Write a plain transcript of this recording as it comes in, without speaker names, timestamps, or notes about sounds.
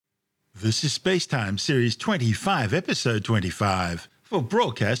This is Spacetime Series 25, Episode 25, for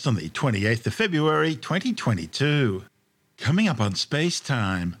broadcast on the 28th of February 2022. Coming up on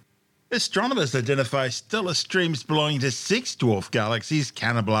Spacetime, astronomers identify stellar streams belonging to 6 dwarf galaxies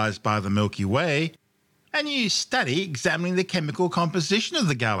cannibalized by the Milky Way, a new study examining the chemical composition of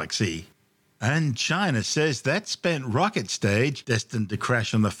the galaxy, and China says that spent rocket stage destined to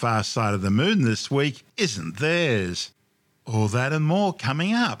crash on the far side of the moon this week isn't theirs. All that and more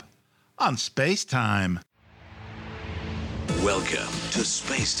coming up on Spacetime. Welcome to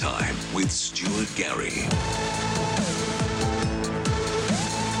Spacetime with Stuart Gary.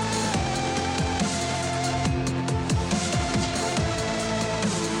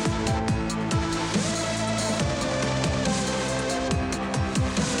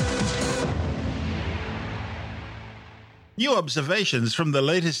 New observations from the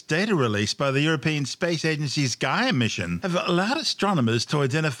latest data released by the European Space Agency's Gaia mission have allowed astronomers to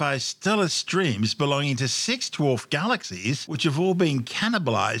identify stellar streams belonging to 6 dwarf galaxies which have all been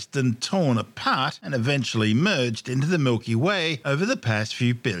cannibalized and torn apart and eventually merged into the Milky Way over the past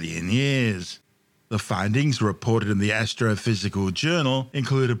few billion years. The findings, reported in the Astrophysical Journal,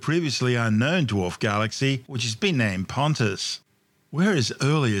 include a previously unknown dwarf galaxy which has been named Pontus. Whereas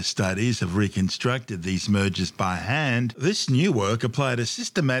earlier studies have reconstructed these mergers by hand, this new work applied a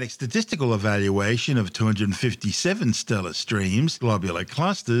systematic statistical evaluation of 257 stellar streams, globular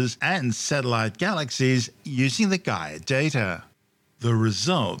clusters, and satellite galaxies using the Gaia data. The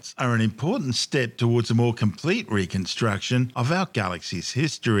results are an important step towards a more complete reconstruction of our galaxy's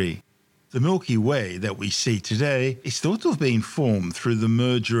history. The Milky Way that we see today is thought to have been formed through the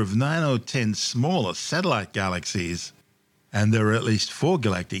merger of 9 or 10 smaller satellite galaxies. And there are at least 4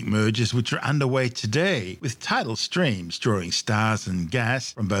 galactic mergers which are underway today, with tidal streams drawing stars and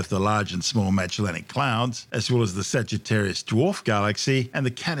gas from both the large and small Magellanic Clouds, as well as the Sagittarius Dwarf Galaxy and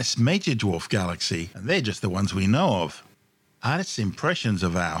the Canis Major Dwarf Galaxy, and they're just the ones we know of. Artists' impressions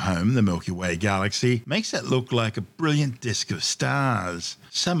of our home, the Milky Way galaxy, makes it look like a brilliant disk of stars,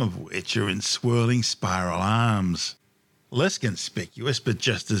 some of which are in swirling spiral arms. Less conspicuous, but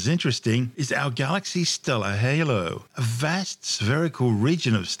just as interesting, is our galaxy's stellar halo, a vast spherical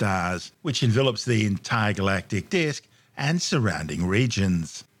region of stars which envelops the entire galactic disk and surrounding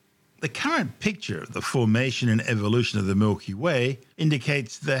regions. The current picture of the formation and evolution of the Milky Way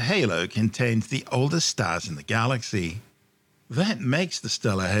indicates the halo contains the oldest stars in the galaxy. That makes the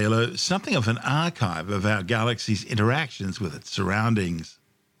stellar halo something of an archive of our galaxy's interactions with its surroundings.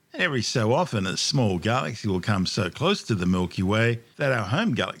 Every so often, a small galaxy will come so close to the Milky Way that our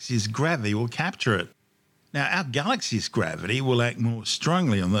home galaxy's gravity will capture it. Now, our galaxy's gravity will act more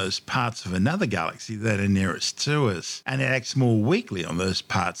strongly on those parts of another galaxy that are nearest to us, and it acts more weakly on those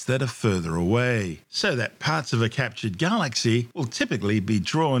parts that are further away, so that parts of a captured galaxy will typically be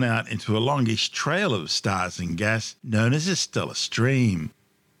drawn out into a longish trail of stars and gas known as a stellar stream.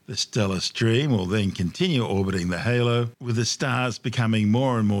 The stellar stream will then continue orbiting the halo, with the stars becoming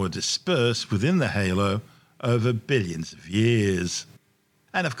more and more dispersed within the halo over billions of years.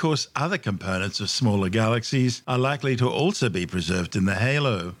 And of course, other components of smaller galaxies are likely to also be preserved in the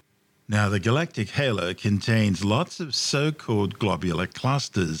halo. Now, the galactic halo contains lots of so-called globular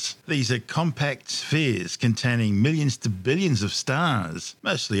clusters. These are compact spheres containing millions to billions of stars,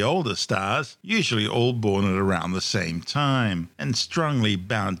 mostly older stars, usually all born at around the same time, and strongly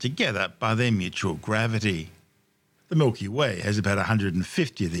bound together by their mutual gravity. The Milky Way has about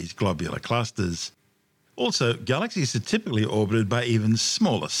 150 of these globular clusters. Also, galaxies are typically orbited by even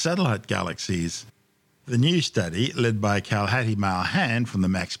smaller satellite galaxies. The new study, led by Kalhati Malhan from the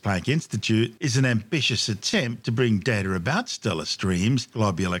Max Planck Institute, is an ambitious attempt to bring data about stellar streams,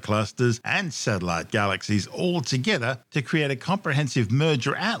 globular clusters, and satellite galaxies all together to create a comprehensive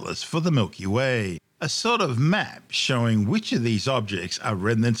merger atlas for the Milky Way, a sort of map showing which of these objects are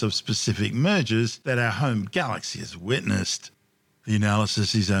remnants of specific mergers that our home galaxy has witnessed. The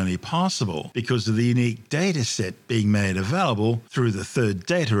analysis is only possible because of the unique data set being made available through the third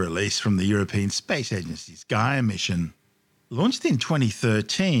data release from the European Space Agency's Gaia mission. Launched in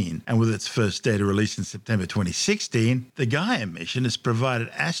 2013, and with its first data release in September 2016, the Gaia mission has provided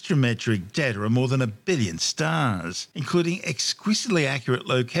astrometric data on more than 1 billion stars, including exquisitely accurate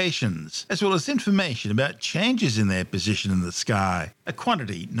locations, as well as information about changes in their position in the sky, a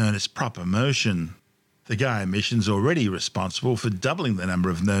quantity known as proper motion. The Gaia mission is already responsible for doubling the number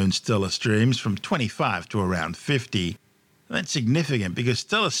of known stellar streams from 25 to around 50. That's significant because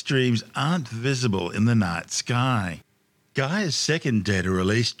stellar streams aren't visible in the night sky. Gaia's second data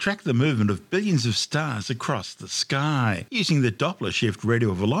release tracked the movement of billions of stars across the sky, using the Doppler shift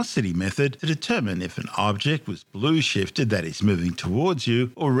radial velocity method to determine if an object was blue shifted, that is moving towards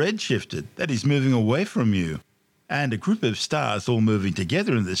you, or red shifted, that is moving away from you. And a group of stars all moving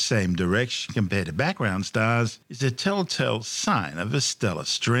together in the same direction compared to background stars is a telltale sign of a stellar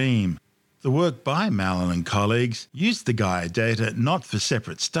stream. The work by Mallon and colleagues used the Gaia data not for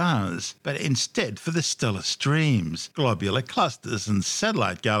separate stars, but instead for the stellar streams, globular clusters and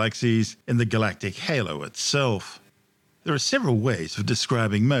satellite galaxies in the galactic halo itself. There are several ways of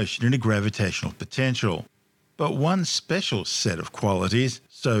describing motion in a gravitational potential, but one special set of qualities,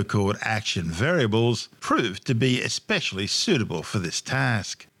 so-called action variables, proved to be especially suitable for this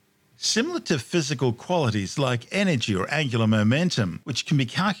task. Similar to physical qualities like energy or angular momentum, which can be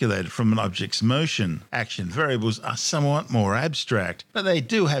calculated from an object's motion, action variables are somewhat more abstract, but they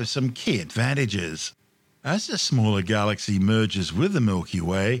do have some key advantages. As a smaller galaxy merges with the Milky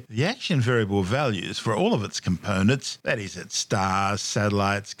Way, the action variable values for all of its components, that is, its stars,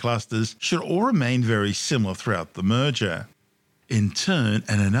 satellites, clusters, should all remain very similar throughout the merger. In turn,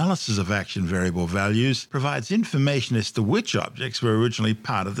 an analysis of action variable values provides information as to which objects were originally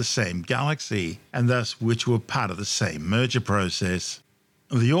part of the same galaxy, and thus which were part of the same merger process.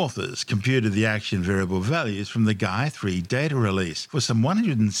 The authors computed the action variable values from the Gaia 3 data release for some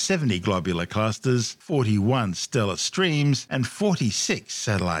 170 globular clusters, 41 stellar streams, and 46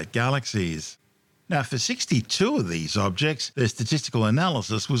 satellite galaxies. Now, for 62 of these objects, their statistical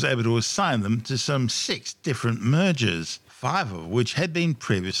analysis was able to assign them to some 6 different mergers, 5 of which had been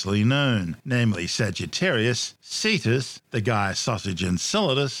previously known, namely Sagittarius, Cetus, the Gaia Sausage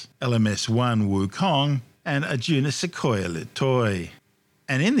Enceladus, LMS-1 Wukong, and Arjuna Sequoia Litoi.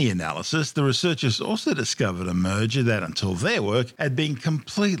 And in the analysis, the researchers also discovered a merger that, until their work, had been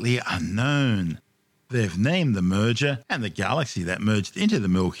completely unknown. They've named the merger and the galaxy that merged into the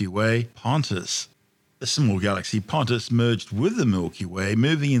Milky Way Pontus. The small galaxy Pontus merged with the Milky Way,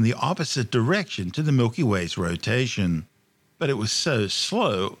 moving in the opposite direction to the Milky Way's rotation. But it was so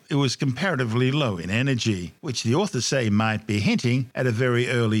slow, it was comparatively low in energy, which the authors say might be hinting at a very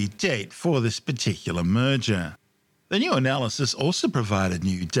early date for this particular merger. The new analysis also provided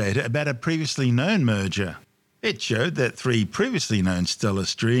new data about a previously known merger. It showed that 3 previously known stellar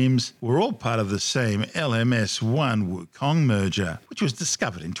streams were all part of the same LMS-1 Wukong merger, which was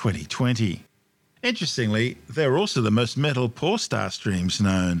discovered in 2020. Interestingly, they were also the most metal-poor star streams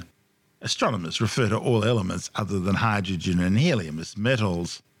known. Astronomers refer to all elements other than hydrogen and helium as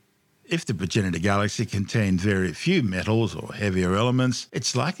metals. If the progenitor galaxy contained very few metals or heavier elements,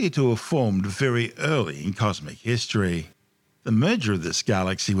 it's likely to have formed very early in cosmic history. The merger of this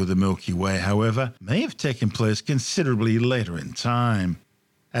galaxy with the Milky Way, however, may have taken place considerably later in time.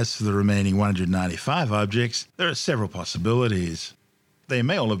 As for the remaining 195 objects, there are several possibilities. They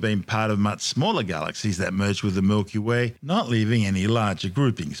may all have been part of much smaller galaxies that merged with the Milky Way, not leaving any larger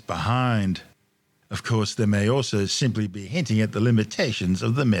groupings behind. Of course, they may also simply be hinting at the limitations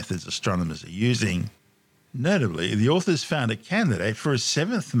of the methods astronomers are using. Notably, the authors found a candidate for a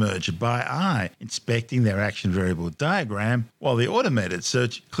 7th merger by eye, inspecting their action variable diagram, while the automated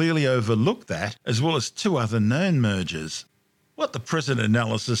search clearly overlooked that, as well as 2 other known mergers. What the present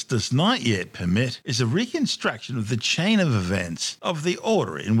analysis does not yet permit is a reconstruction of the chain of events, of the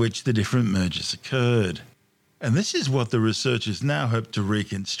order in which the different mergers occurred. And this is what the researchers now hope to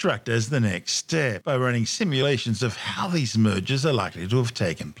reconstruct as the next step, by running simulations of how these mergers are likely to have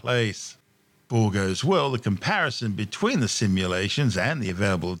taken place. If all goes well, the comparison between the simulations and the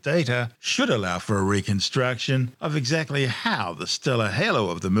available data should allow for a reconstruction of exactly how the stellar halo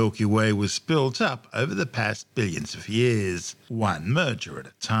of the Milky Way was built up over the past billions of years, one merger at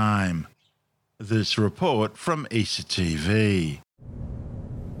a time. This report from ESA TV.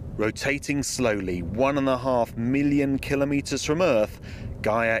 Rotating slowly 1.5 million kilometres from Earth,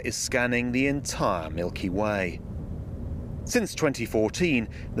 Gaia is scanning the entire Milky Way. Since 2014,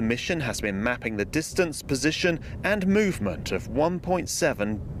 the mission has been mapping the distance, position and movement of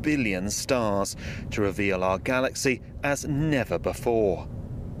 1.7 billion stars to reveal our galaxy as never before.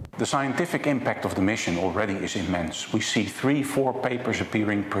 The scientific impact of the mission already is immense. We see 3-4 papers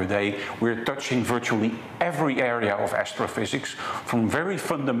appearing per day. We're touching virtually every area of astrophysics, from very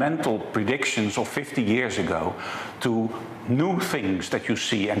fundamental predictions of 50 years ago to new things that you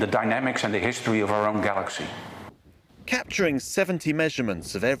see and the dynamics and the history of our own galaxy. Capturing 70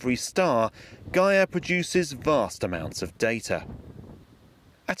 measurements of every star, Gaia produces vast amounts of data.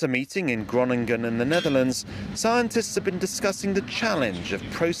 At a meeting in Groningen in the Netherlands, scientists have been discussing the challenge of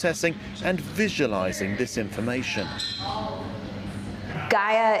processing and visualizing this information.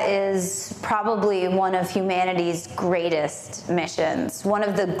 Gaia is probably one of humanity's greatest missions, one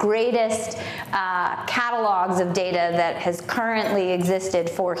of the greatest catalogs of data that has currently existed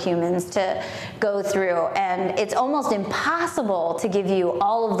for humans to go through. And it's almost impossible to give you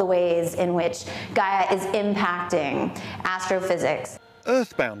all of the ways in which Gaia is impacting astrophysics.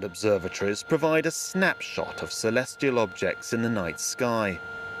 Earthbound observatories provide a snapshot of celestial objects in the night sky.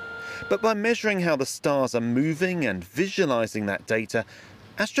 But by measuring how the stars are moving and visualizing that data,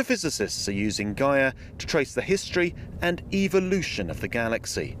 astrophysicists are using Gaia to trace the history and evolution of the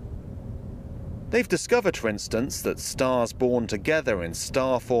galaxy. They've discovered, for instance, that stars born together in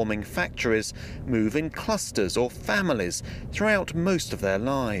star-forming factories move in clusters or families throughout most of their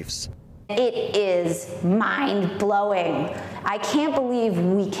lives. It is mind-blowing. I can't believe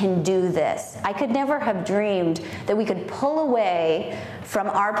we can do this. I could never have dreamed that we could pull away from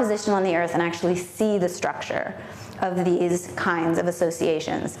our position on the Earth and actually see the structure of these kinds of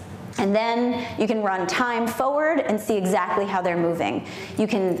associations. And then you can run time forward and see exactly how they're moving. You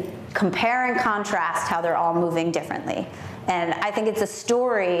can compare and contrast how they're all moving differently. And I think it's a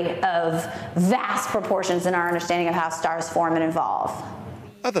story of vast proportions in our understanding of how stars form and evolve.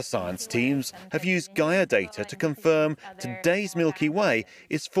 Other science teams have used Gaia data to confirm today's Milky Way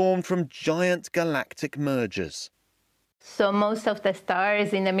is formed from giant galactic mergers. So most of the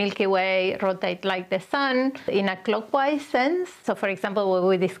stars in the Milky Way rotate like the sun in a clockwise sense. So for example, what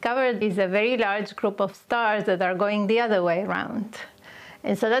we discovered is a very large group of stars that are going the other way around.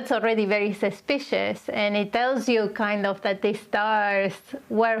 And so that's already very suspicious, and it tells you kind of that these stars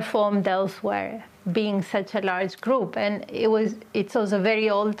were formed elsewhere, being such a large group. And it's also very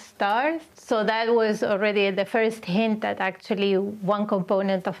old stars. So that was already the first hint that actually one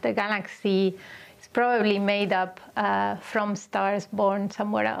component of the galaxy is probably made up from stars born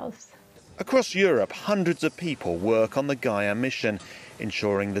somewhere else. Across Europe, hundreds of people work on the Gaia mission,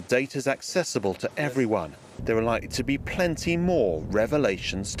 ensuring the data is accessible to everyone. There are likely to be plenty more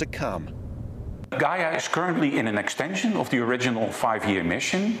revelations to come. Gaia is currently in an extension of the original 5-year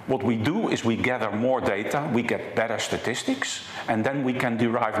mission. What we do is we gather more data, we get better statistics, and then we can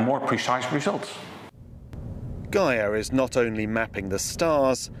derive more precise results. Gaia is not only mapping the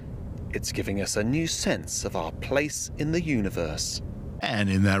stars, it's giving us a new sense of our place in the universe. And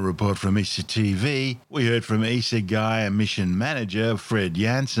in that report from ESA TV, we heard from ESA Gaia mission manager Fred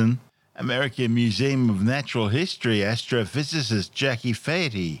Janssen, American Museum of Natural History astrophysicist Jackie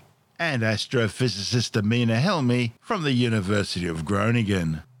Fahey, and astrophysicist Amina Helmi from the University of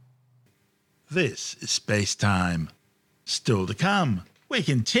Groningen. This is Space Time. Still to come, we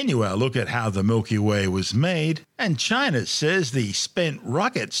continue our look at how the Milky Way was made, and China says the spent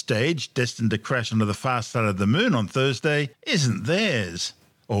rocket stage destined to crash onto the far side of the moon on Thursday isn't theirs.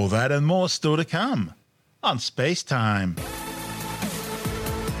 All that and more still to come on Space Time.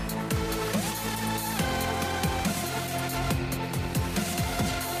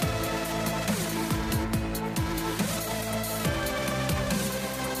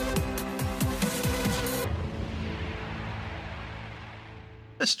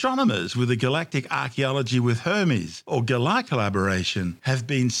 Astronomers with the Galactic Archaeology with Hermes, or GALAR collaboration, have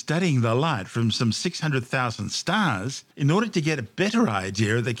been studying the light from some 600,000 stars in order to get a better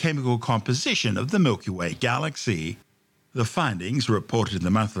idea of the chemical composition of the Milky Way galaxy. The findings, reported in the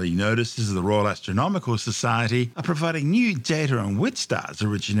monthly notices of the Royal Astronomical Society, are providing new data on which stars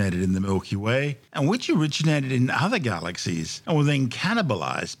originated in the Milky Way and which originated in other galaxies and were then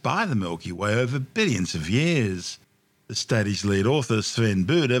cannibalized by the Milky Way over billions of years. The study's lead author, Sven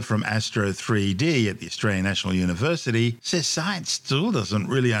Bude from Astro 3D at the Australian National University, says science still doesn't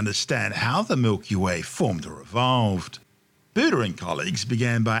really understand how the Milky Way formed or evolved. Bude and colleagues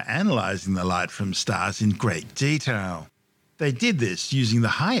began by analysing the light from stars in great detail. They did this using the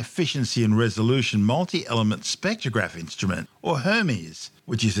High Efficiency and Resolution Multi-Element Spectrograph Instrument, or HERMES,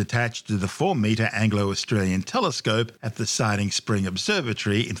 which is attached to the 4-metre Anglo-Australian telescope at the Siding Spring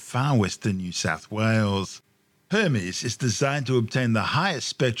Observatory in far western New South Wales. HERMES is designed to obtain the highest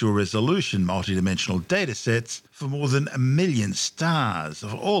spectral resolution multidimensional datasets for more than 1 million stars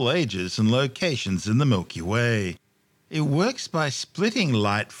of all ages and locations in the Milky Way. It works by splitting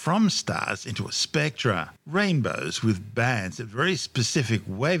light from stars into a spectra, rainbows with bands at very specific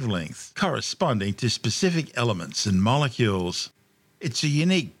wavelengths corresponding to specific elements and molecules. It's a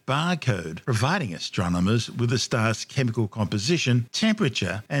unique barcode, providing astronomers with a star's chemical composition,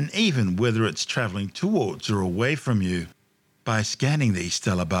 temperature, and even whether it's travelling towards or away from you. By scanning these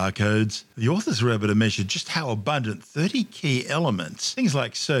stellar barcodes, the authors were able to measure just how abundant 30 key elements, things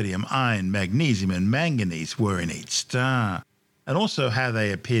like sodium, iron, magnesium, and manganese, were in each star, and also how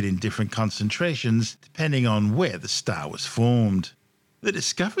they appeared in different concentrations depending on where the star was formed. The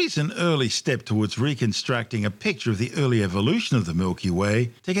discovery is an early step towards reconstructing a picture of the early evolution of the Milky Way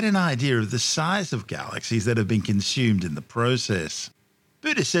to get an idea of the size of galaxies that have been consumed in the process.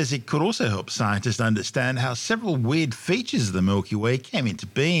 Buda says it could also help scientists understand how several weird features of the Milky Way came into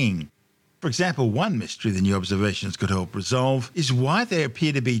being. For example, one mystery the new observations could help resolve is why there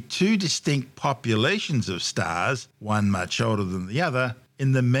appear to be two distinct populations of stars, one much older than the other,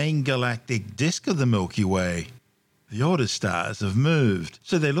 in the main galactic disk of the Milky Way. The older stars have moved,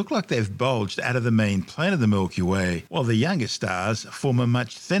 so they look like they've bulged out of the main plane of the Milky Way, while the younger stars form a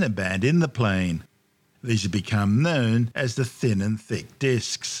much thinner band in the plane. These have become known as the thin and thick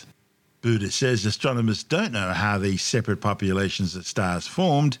disks. Buda says astronomers don't know how these separate populations of stars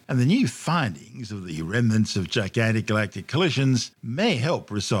formed, and the new findings of the remnants of gigantic galactic collisions may help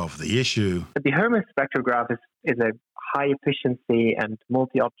resolve the issue. The Hermes spectrograph is a high-efficiency and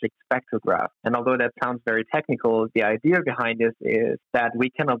multi-object spectrograph. And although that sounds very technical, the idea behind this is that we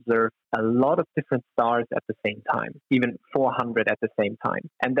can observe a lot of different stars at the same time, even 400 at the same time.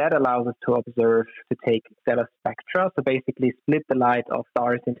 And that allows us to take stellar spectra, so basically split the light of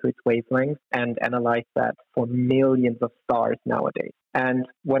stars into its wavelengths and analyze that for millions of stars nowadays. And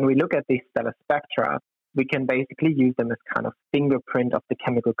when we look at these stellar spectra, we can basically use them as kind of fingerprint of the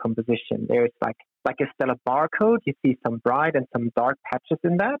chemical composition. There's like a stellar barcode. You see some bright and some dark patches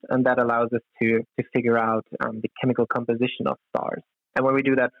in that, and that allows us to figure out the chemical composition of stars. And when we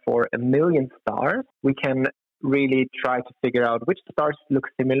do that for 1 million stars, we can really try to figure out which stars look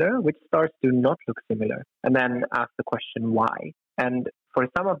similar, which stars do not look similar, and then ask the question why. And for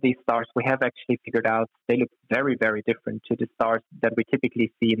some of these stars, we have actually figured out they look very, very different to the stars that we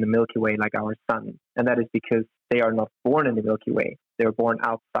typically see in the Milky Way, like our sun. And that is because they are not born in the Milky Way. They're born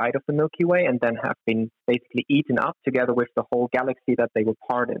outside of the Milky Way and then have been basically eaten up together with the whole galaxy that they were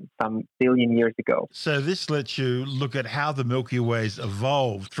part in some billion years ago. So this lets you look at how the Milky Way's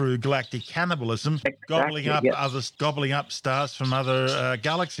evolved through galactic cannibalism, Exactly, gobbling up stars from other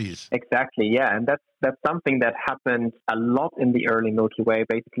galaxies. Exactly, yeah. And that's something that happened a lot in the early Milky Way,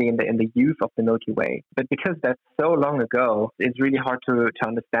 basically in the youth of the Milky Way. But because that's so long ago, it's really hard to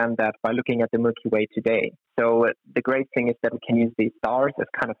understand that by looking at the Milky Way today. So the great thing is that we can use these stars as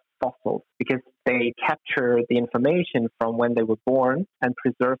kind of fossils because they capture the information from when they were born and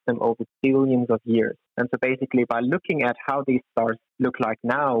preserve them over billions of years. And so basically by looking at how these stars look like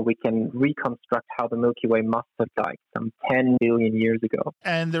now, we can reconstruct how the Milky Way must have looked like some 10 billion years ago.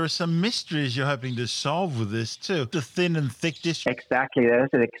 And there are some mysteries you're hoping to solve with this too. The thin and thick disk. Exactly,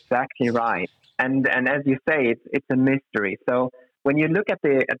 that's exactly right. And as you say, it's a mystery. So when you look at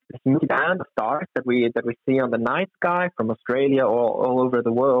this band of stars that we see on the night sky from Australia or all over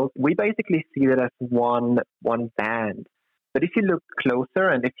the world, we basically see it as one band. But if you look closer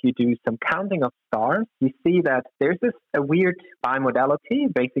and if you do some counting of stars, you see that there's a weird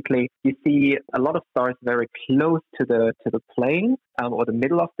bimodality. Basically, you see a lot of stars very close to the plane or the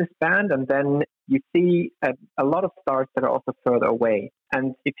middle of this band, and then you see a lot of stars that are also further away.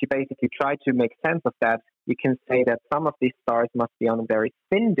 And if you basically try to make sense of that, you can say that some of these stars must be on a very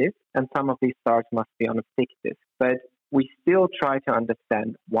thin disk and some of these stars must be on a thick disk. But we still try to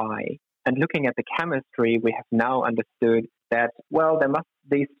understand why. And looking at the chemistry, we have now understood that, well,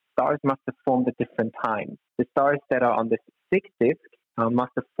 these stars must have formed at different times. The stars that are on the thick disk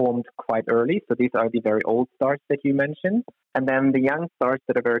must have formed quite early. So these are the very old stars that you mentioned. And then the young stars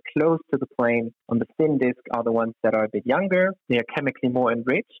that are very close to the plane on the thin disk are the ones that are a bit younger. They are chemically more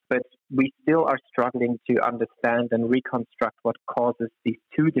enriched, but we still are struggling to understand and reconstruct what causes these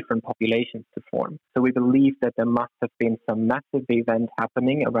two different populations to form. So we believe that there must have been some massive event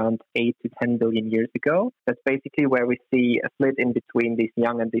happening around 8 to 10 billion years ago. That's basically where we see a split in between these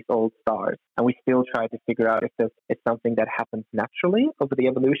young and these old stars. And we still try to figure out if this is something that happens naturally over the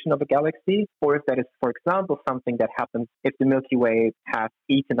evolution of a galaxy, or if that is, for example, something that happens if the Milky Way has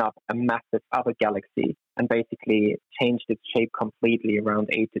eaten up a massive other galaxy and basically changed its shape completely around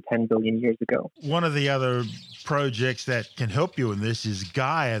 8 to 10 billion years ago. One of the other projects that can help you in this is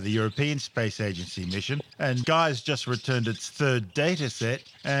Gaia, the European Space Agency mission. And Gaia's just returned its third data set,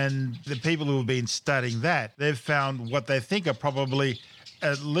 and the people who have been studying that, they've found what they think are probably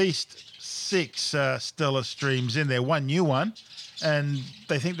at least 6 stellar streams in there, one new one. And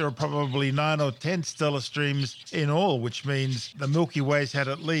they think there are probably 9 or 10 stellar streams in all, which means the Milky Way's had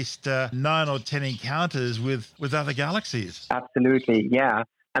at least 9 or 10 encounters with other galaxies. Absolutely, yeah.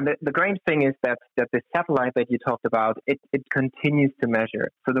 And the great thing is that the satellite that you talked about, it continues to measure.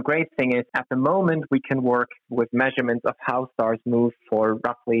 So the great thing is at the moment we can work with measurements of how stars move for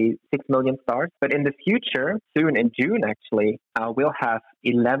roughly 6 million stars. But in the future, soon in June actually, we'll have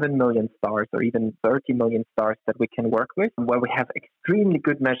 11 million stars or even 30 million stars that we can work with, where we have extremely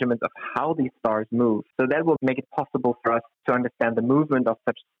good measurements of how these stars move. So that will make it possible for us to understand the movement of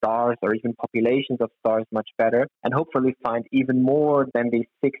such stars or even populations of stars much better, and hopefully find even more than these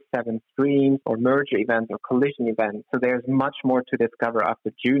 6-7 streams or merger events or collision events. So there's much more to discover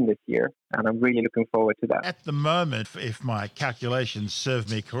after June this year, and I'm really looking forward to that. At the moment, if my calculations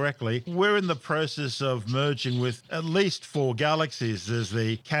serve me correctly, we're in the process of merging with at least 4 galaxies. There's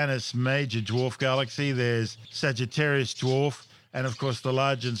the Canis Major dwarf galaxy, there's Sagittarius dwarf, and of course the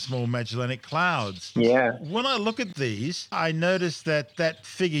Large and Small Magellanic Clouds. Yeah. When I look at these, I notice that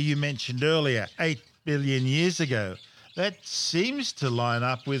figure you mentioned earlier, 8 billion years ago, that seems to line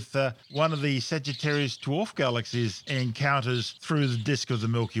up with one of the Sagittarius dwarf galaxies encounters through the disk of the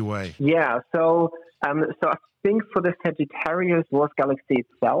Milky Way. Yeah, so I think for the Sagittarius dwarf galaxy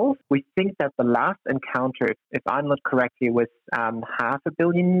itself, we think that the last encounter, if I'm not correctly, was 500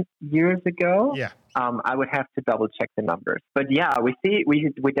 million years ago. Yeah. I would have to double check the numbers. But yeah, we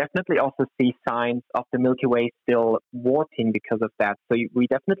definitely also see signs of the Milky Way still warping because of that. So we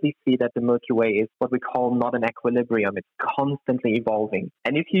definitely see that the Milky Way is what we call not an equilibrium. It's constantly evolving.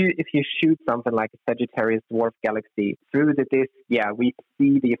 And if you shoot something like a Sagittarius dwarf galaxy through the disk, yeah, we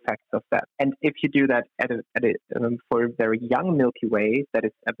see the effects of that. And if you do that for a very young Milky Way that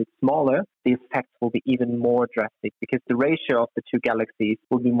is a bit smaller, the effects will be even more drastic because the ratio of the two galaxies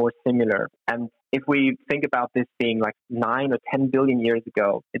will be more similar. And if we think about this being like 9 or 10 billion years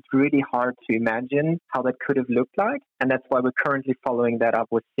ago, it's really hard to imagine how that could have looked like. And that's why we're currently following that up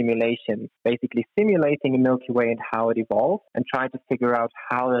with simulations, basically simulating a Milky Way and how it evolved and trying to figure out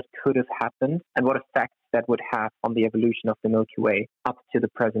how that could have happened and what effects that would have on the evolution of the Milky Way up to the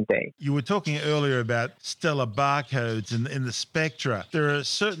present day. You were talking earlier about stellar barcodes in the spectra. There are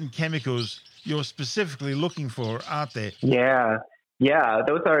certain chemicals you're specifically looking for, aren't there? Yeah,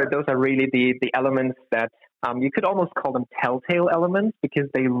 those are really the elements that you could almost call them telltale elements because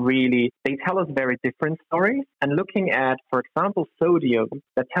they tell us very different stories. And looking at, for example, sodium,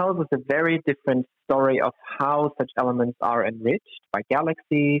 that tells us a very different story of how such elements are enriched by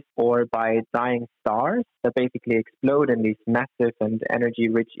galaxies or by dying stars that basically explode in these massive and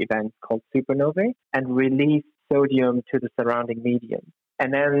energy-rich events called supernovae and release sodium to the surrounding medium.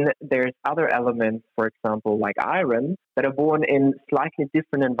 And then there's other elements, for example, like iron, that are born in slightly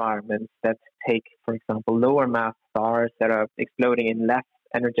different environments that take, for example, lower mass stars that are exploding in less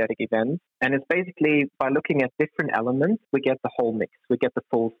energetic events. And it's basically by looking at different elements, we get the whole mix, we get the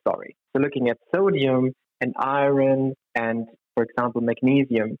full story. So looking at sodium and iron and, for example,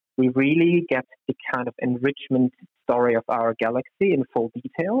 magnesium, we really get the kind of enrichment story of our galaxy in full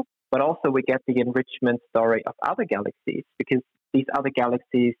detail. But also we get the enrichment story of other galaxies because these other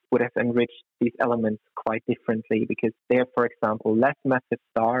galaxies would have enriched these elements quite differently because they're, for example, less massive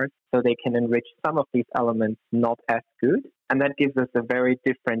stars, so they can enrich some of these elements not as good. And that gives us a very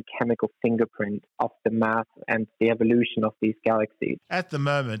different chemical fingerprint of the mass and the evolution of these galaxies. At the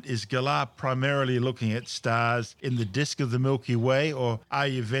moment, is Galar primarily looking at stars in the disk of the Milky Way, or are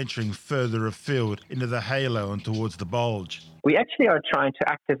you venturing further afield into the halo and towards the bulge? We actually are trying to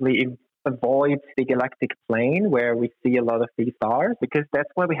actively avoid the galactic plane where we see a lot of these stars because that's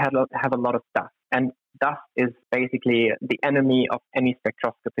where we have a lot of dust. And dust is basically the enemy of any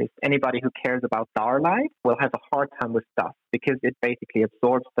spectroscopist. Anybody who cares about starlight will have a hard time with dust because it basically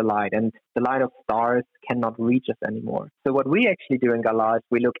absorbs the light and the light of stars cannot reach us anymore. So what we actually do in Galar is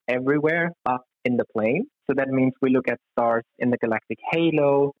we look everywhere up in the plane. So that means we look at stars in the galactic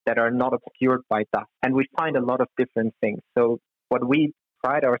halo that are not obscured by dust. And we find a lot of different things. So what we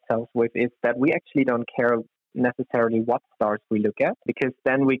pride ourselves with is that we actually don't care necessarily what stars we look at because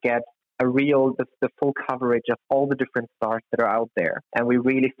then we get the full coverage of all the different stars that are out there. And we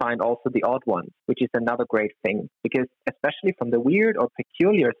really find also the odd ones, which is another great thing because especially from the weird or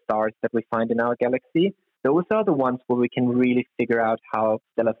peculiar stars that we find in our galaxy, those are the ones where we can really figure out how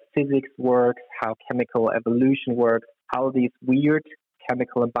stellar physics works, how chemical evolution works, how these weird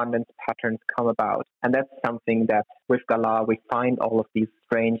chemical abundance patterns come about. And that's something that with Galar, we find all of these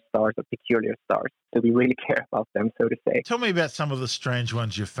strange stars or peculiar stars. So we really care about them, so to say. Tell me about some of the strange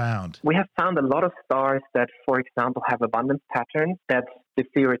ones you found. We have found a lot of stars that, for example, have abundance patterns that the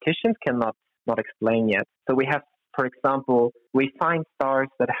theoreticians cannot explain yet. So we have, for example, we find stars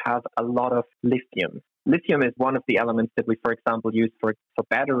that have a lot of lithium. Lithium is one of the elements that we, for example, use for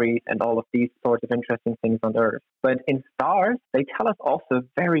batteries and all of these sorts of interesting things on Earth. But in stars, they tell us also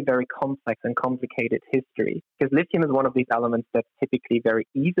very, very complex and complicated history. Because lithium is one of these elements that's typically very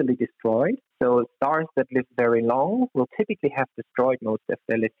easily destroyed. So stars that live very long will typically have destroyed most of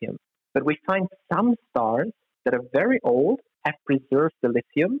their lithium. But we find some stars that are very old have preserved the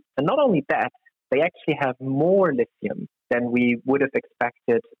lithium. And not only that, they actually have more lithium than we would have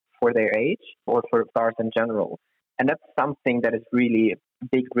expected for their age or for stars in general. And that's something that is really a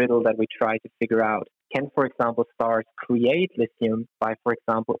big riddle that we try to figure out. Can, for example, stars create lithium by, for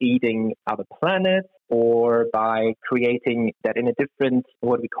example, eating other planets or by creating that in a different,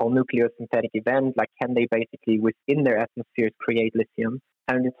 what we call nucleosynthetic event? Like, can they basically, within their atmospheres, create lithium?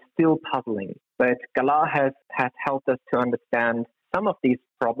 And it's still puzzling. But Galah has helped us to understand some of these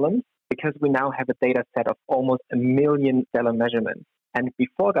problems because we now have a data set of almost 1 million stellar measurements. And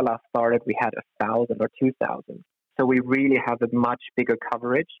before Galah started, we had 1,000 or 2,000. So we really have a much bigger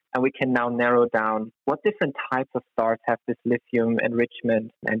coverage, and we can now narrow down what different types of stars have this lithium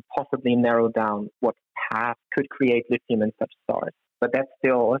enrichment and possibly narrow down what path could create lithium in such stars. But that's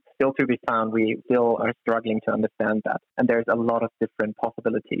still to be found. We still are struggling to understand that. And there's a lot of different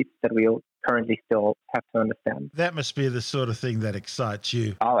possibilities that we'll currently still have to understand. That must be the sort of thing that excites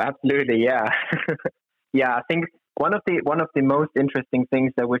you. Oh, absolutely, yeah. Yeah, I think one of the most interesting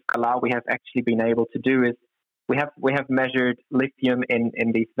things that with Galah we have actually been able to do is we have measured lithium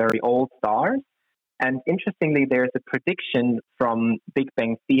in these very old stars. And interestingly, there's a prediction from Big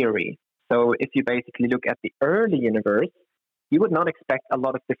Bang Theory. So if you basically look at the early universe, you would not expect a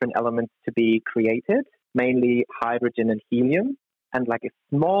lot of different elements to be created, mainly hydrogen and helium, and like a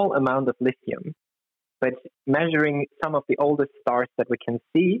small amount of lithium. But measuring some of the oldest stars that we can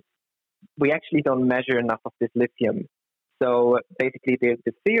see, we actually don't measure enough of this lithium. So basically,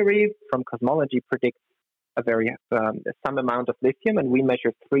 the theory from cosmology predicts some amount of lithium, and we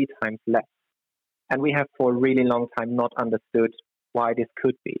measure 3 times less. And we have for a really long time not understood why this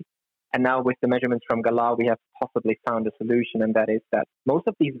could be. And now with the measurements from Galah, we have possibly found a solution, and that is that most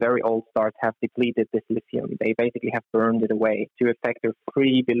of these very old stars have depleted this lithium. They basically have burned it away to a factor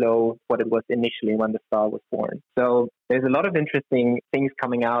 3 below what it was initially when the star was born. So there's a lot of interesting things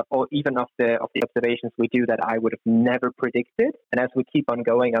coming out, or even of the observations we do that I would have never predicted. And as we keep on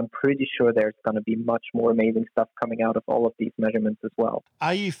going, I'm pretty sure there's going to be much more amazing stuff coming out of all of these measurements as well.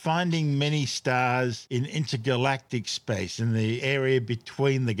 Are you finding many stars in intergalactic space, in the area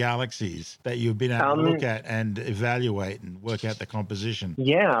between the galaxies, that you've been able to look at and evaluate and work out the composition?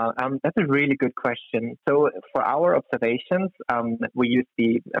 Yeah, that's a really good question. So for our observations, we use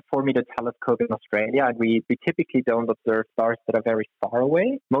the 4-meter telescope in Australia, and we typically don't observe stars that are very far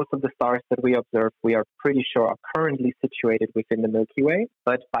away. Most of the stars that we observe, we are pretty sure are currently situated within the Milky Way.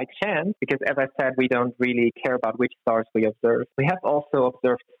 But by chance, because as I said, we don't really care about which stars we observe, we have also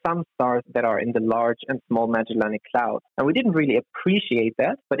observed some stars that are in the Large and Small Magellanic Clouds. And we didn't really appreciate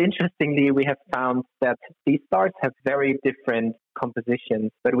that, but interestingly, we have found that these stars have very different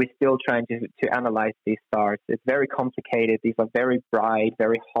compositions, but we're still trying to analyze these stars. It's very complicated. These are very bright,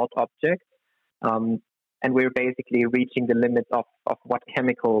 very hot objects. And we're basically reaching the limits of what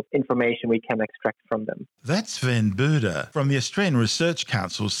chemical information we can extract from them. That's Sven Buda from the Australian Research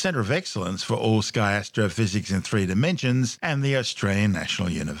Council's Centre of Excellence for All-Sky Astrophysics in 3 Dimensions and the Australian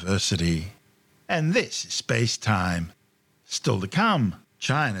National University. And this is Space Time. Still to come,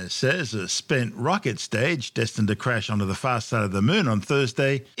 China says a spent rocket stage destined to crash onto the far side of the moon on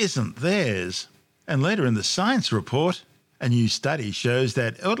Thursday isn't theirs. And later in the Science Report, a new study shows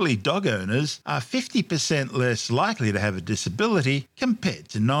that elderly dog owners are 50% less likely to have a disability compared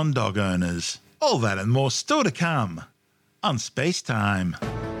to non-dog owners. All that and more still to come on Space Time.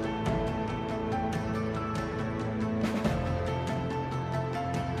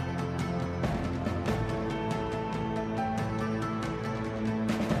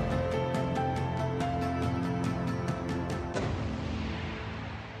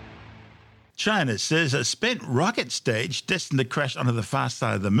 China says a spent rocket stage destined to crash onto the far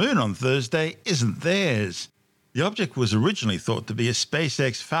side of the moon on Thursday isn't theirs. The object was originally thought to be a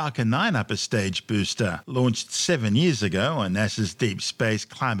SpaceX Falcon 9 upper stage booster, launched 7 years ago on NASA's Deep Space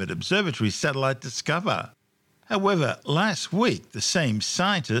Climate Observatory satellite Discover. However, last week, the same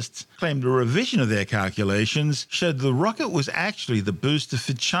scientists claimed a revision of their calculations showed the rocket was actually the booster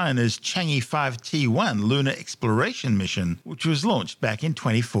for China's Chang'e 5T1 lunar exploration mission, which was launched back in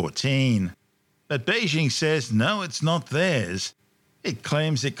 2014. But Beijing says no, it's not theirs. It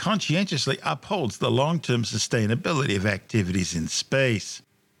claims it conscientiously upholds the long-term sustainability of activities in space.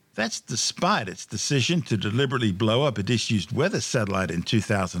 That's despite its decision to deliberately blow up a disused weather satellite in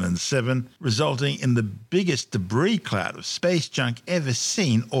 2007, resulting in the biggest debris cloud of space junk ever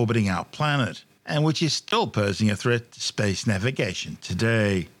seen orbiting our planet, and which is still posing a threat to space navigation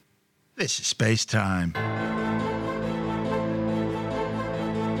today. This is Space Time.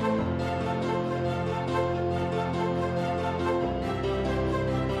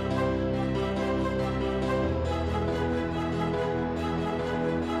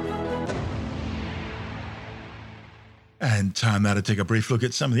 And time now to take a brief look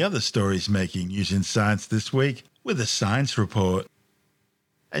at some of the other stories making news in science this week with a science report.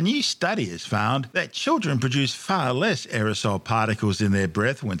 A new study has found that children produce far less aerosol particles in their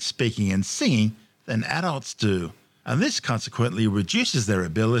breath when speaking and singing than adults do, and this consequently reduces their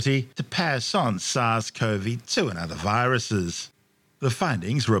ability to pass on SARS-CoV-2 and other viruses. The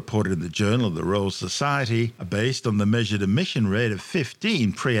findings, reported in the Journal of the Royal Society, are based on the measured emission rate of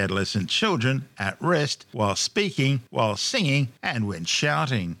 15 pre-adolescent children at rest while speaking, while singing, and when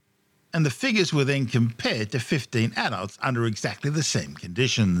shouting. And the figures were then compared to 15 adults under exactly the same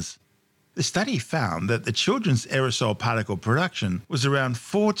conditions. The study found that the children's aerosol particle production was around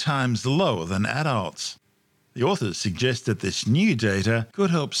 4 times lower than adults. The authors suggest that this new data could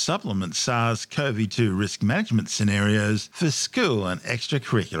help supplement SARS-CoV-2 risk management scenarios for school and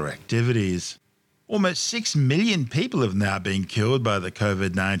extracurricular activities. Almost 6 million people have now been killed by the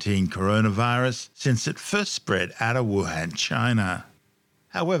COVID-19 coronavirus since it first spread out of Wuhan, China.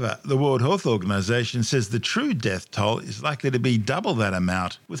 However, the World Health Organization says the true death toll is likely to be double that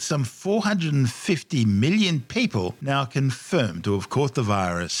amount, with some 450 million people now confirmed to have caught the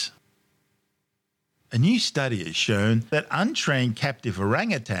virus. A new study has shown that untrained captive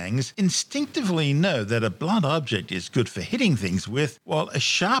orangutans instinctively know that a blunt object is good for hitting things with, while a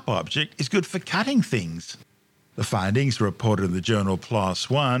sharp object is good for cutting things. The findings, reported in the journal PLOS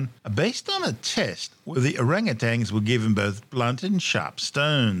ONE, are based on a test where the orangutans were given both blunt and sharp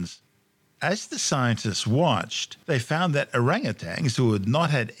stones. As the scientists watched, they found that orangutans who had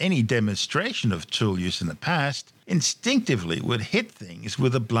not had any demonstration of tool use in the past instinctively would hit things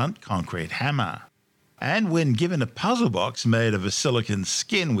with a blunt concrete hammer. And when given a puzzle box made of a silicon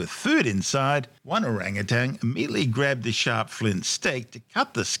skin with food inside, one orangutan immediately grabbed a sharp flint stake to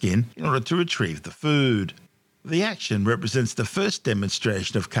cut the skin in order to retrieve the food. The action represents the first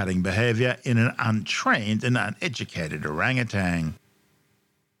demonstration of cutting behaviour in an untrained and uneducated orangutan.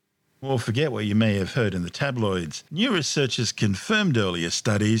 Well, forget what you may have heard in the tabloids. New researchers confirmed earlier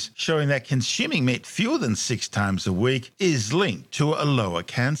studies showing that consuming meat fewer than 6 times a week is linked to a lower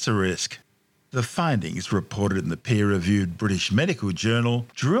cancer risk. The findings, reported in the peer-reviewed British Medical Journal,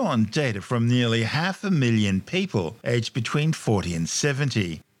 drew on data from nearly 500,000 people aged between 40 and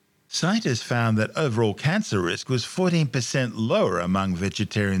 70. Scientists found that overall cancer risk was 14% lower among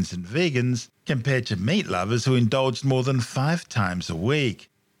vegetarians and vegans compared to meat lovers who indulged more than 5 times a week.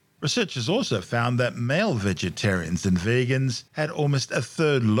 Researchers also found that male vegetarians and vegans had almost a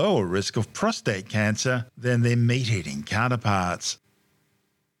third lower risk of prostate cancer than their meat-eating counterparts.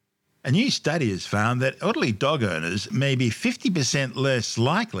 A new study has found that elderly dog owners may be 50% less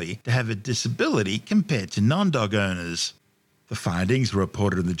likely to have a disability compared to non-dog owners. The findings,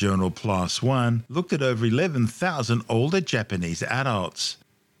 reported in the journal PLOS ONE, looked at over 11,000 older Japanese adults.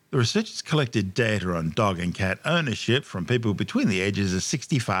 The researchers collected data on dog and cat ownership from people between the ages of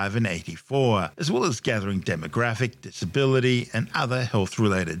 65 and 84, as well as gathering demographic, disability, and other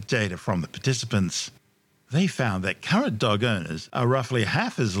health-related data from the participants. They found that current dog owners are roughly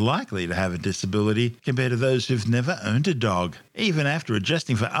half as likely to have a disability compared to those who've never owned a dog, even after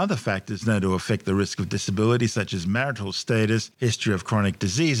adjusting for other factors known to affect the risk of disability such as marital status, history of chronic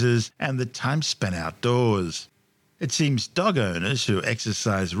diseases, and the time spent outdoors. It seems dog owners who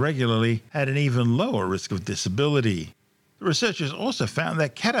exercise regularly had an even lower risk of disability. The researchers also found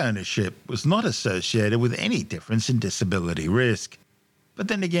that cat ownership was not associated with any difference in disability risk. But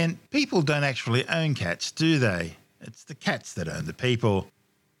then again, people don't actually own cats, do they? It's the cats that own the people.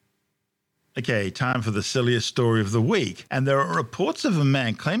 Okay, time for the silliest story of the week, and there are reports of a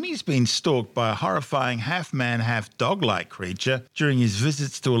man claiming he's been stalked by a horrifying half-man, half-dog-like creature during his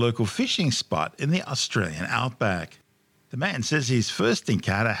visits to a local fishing spot in the Australian outback. The man says his first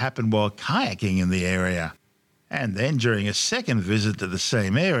encounter happened while kayaking in the area. And then during a second visit to the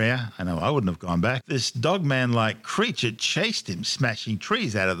same area, I know I wouldn't have gone back, this dogman-like creature chased him, smashing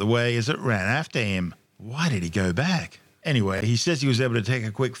trees out of the way as it ran after him. Why did he go back? Anyway, he says he was able to take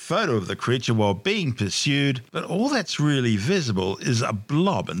a quick photo of the creature while being pursued, but all that's really visible is a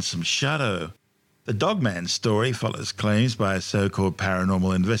blob and some shadow. The dogman story follows claims by a so-called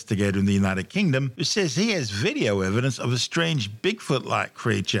paranormal investigator in the United Kingdom who says he has video evidence of a strange Bigfoot-like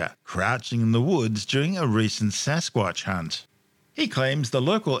creature crouching in the woods during a recent Sasquatch hunt. He claims the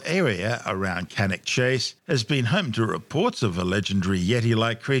local area around Cannock Chase has been home to reports of a legendary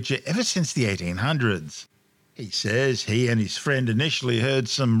Yeti-like creature ever since the 1800s. He says he and his friend initially heard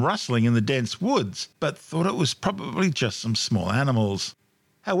some rustling in the dense woods, but thought it was probably just some small animals.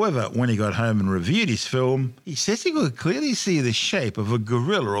 However, when he got home and reviewed his film, he says he could clearly see the shape of a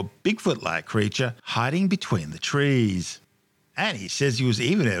gorilla or Bigfoot-like creature hiding between the trees. And he says he was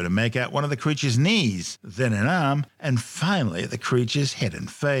even able to make out one of the creature's knees, then an arm, and finally the creature's head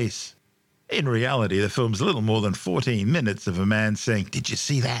and face. In reality, the film's a little more than 14 minutes of a man saying, "Did you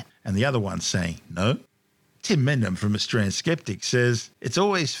see that?" and the other one saying, "No." Tim Mendham from Australian Skeptics says, "It's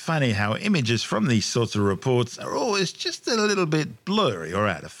always funny how images from these sorts of reports are always just a little bit blurry or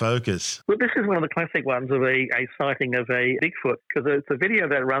out of focus." Well, this is one of the classic ones of a sighting of a Bigfoot, because it's a video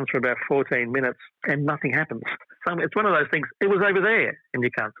that runs for about 14 minutes and nothing happens. So it's one of those things, it was over there and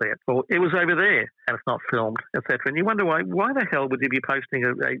you can't see it, or it was over there and it's not filmed, etc. And you wonder why the hell would you be posting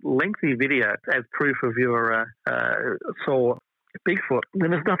a lengthy video as proof of your saw Bigfoot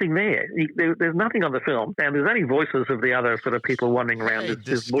when there's nothing there. There's nothing on the film, and there's only voices of the other sort of people wandering around. Hey,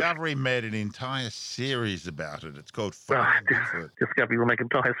 Discovery made an entire series about it. It's called Finding Bigfoot. Discovery will make an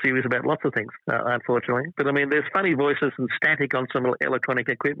entire series about lots of things, unfortunately. But I mean, there's funny voices and static on some electronic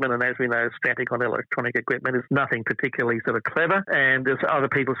equipment, and as we know, static on electronic equipment is nothing particularly sort of clever. And there's other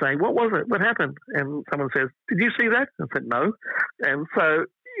people saying, "What was it? What happened?" And someone says, "Did you see that?" And I said, "No." And so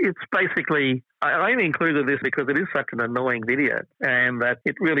it's basically, I only included this because it is such an annoying video and that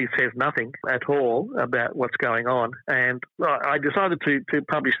it really says nothing at all about what's going on. And I decided to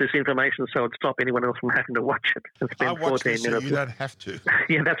publish this information so it'd stop anyone else from having to watch it and spend 14 minutes. So you don't have to.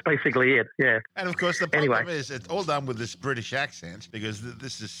 Yeah, that's basically it, yeah. And of course, the problem is it's all done with this British accent because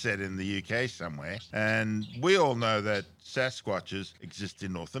this is set in the UK somewhere. And we all know that Sasquatches exist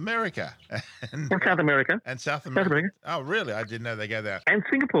in North America. And South America. And South America. Oh, really? I didn't know they go there. And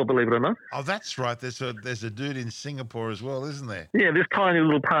Singapore, believe it or not. Oh, that's right. There's a dude in Singapore as well, isn't there? Yeah, this tiny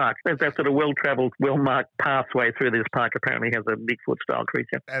little park. That sort of well-travelled, well-marked pathway through this park apparently has a Bigfoot-style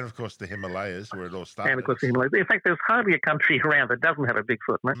creature. And, of course, the Himalayas, where it all started. And, of course, the Himalayas. In fact, there's hardly a country around that doesn't have a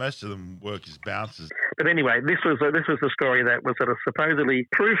Bigfoot, mate. Most of them work as bouncers. But anyway, this was a story that was sort of supposedly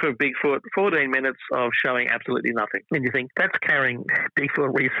proof of Bigfoot, 14 minutes of showing absolutely nothing. And you think, that's carrying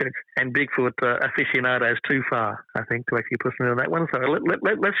Bigfoot research and Bigfoot aficionados too far, I think, to actually push into that one. So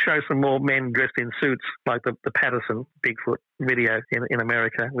let's show some more men dressed in suits like the Patterson Bigfoot video in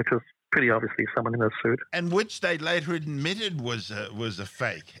America, which was pretty obviously someone in a suit. And which they later admitted was a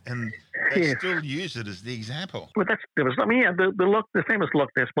fake, and they still use it as the example. Well, the famous Loch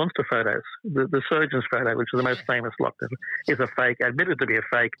Ness Monster photos, the surgeon's photo, which is the most famous Loch Ness, is a fake, admitted to be a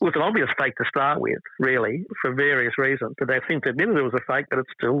fake. It was an obvious fake to start with, really, for various reasons. But they seem to admit it was a fake, but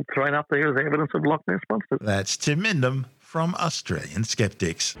it's still thrown up there as evidence of Loch Ness Monsters. That's Tim Mendham from Australian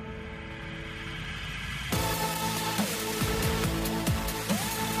Skeptics.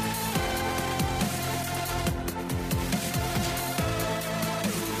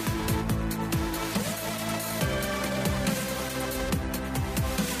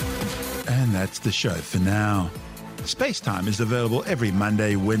 And that's the show for now. Spacetime is available every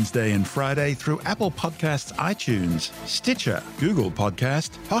Monday, Wednesday and Friday through Apple Podcasts, iTunes, Stitcher, Google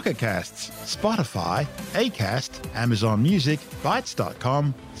Podcast, Pocket Casts, Spotify, Acast, Amazon Music,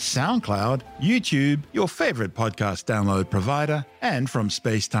 Bytes.com, SoundCloud, YouTube, your favourite podcast download provider, and from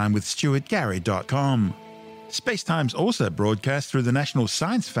spacetimewithstuartgary.com. Spacetime's also broadcast through the National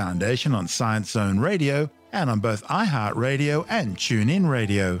Science Foundation on Science Zone Radio and on both iHeartRadio and TuneIn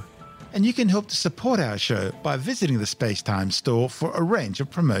Radio. And you can help to support our show by visiting the Spacetime store for a range of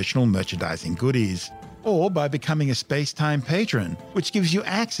promotional merchandising goodies, or by becoming a Spacetime patron, which gives you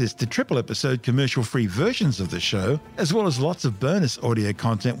access to triple-episode commercial-free versions of the show, as well as lots of bonus audio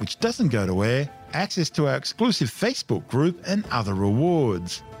content which doesn't go to air, access to our exclusive Facebook group, and other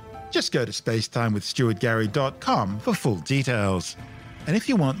rewards. Just go to spacetimewithstuartgary.com for full details. And if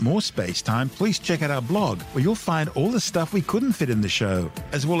you want more Spacetime, please check out our blog, where you'll find all the stuff we couldn't fit in the show,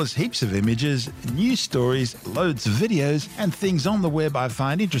 as well as heaps of images, news stories, loads of videos, and things on the web I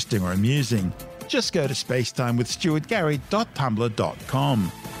find interesting or amusing. Just go to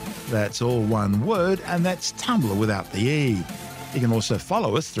spacetimewithstuartgary.tumblr.com. That's all one word, and that's Tumblr without the E. You can also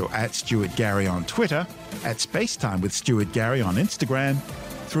follow us through @StuartGary on Twitter, @SpaceTimeWithStuartGary on Instagram,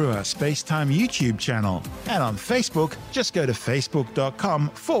 through our Spacetime YouTube channel, and on Facebook, just go to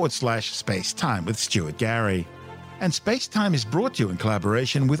facebook.com/Spacetime with Stuart Gary. And Spacetime is brought to you in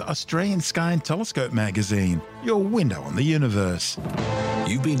collaboration with Australian Sky and Telescope magazine, your window on the universe.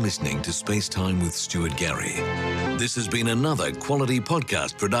 You've been listening to Spacetime with Stuart Gary. This has been another quality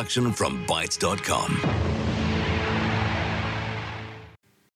podcast production from Bytes.com.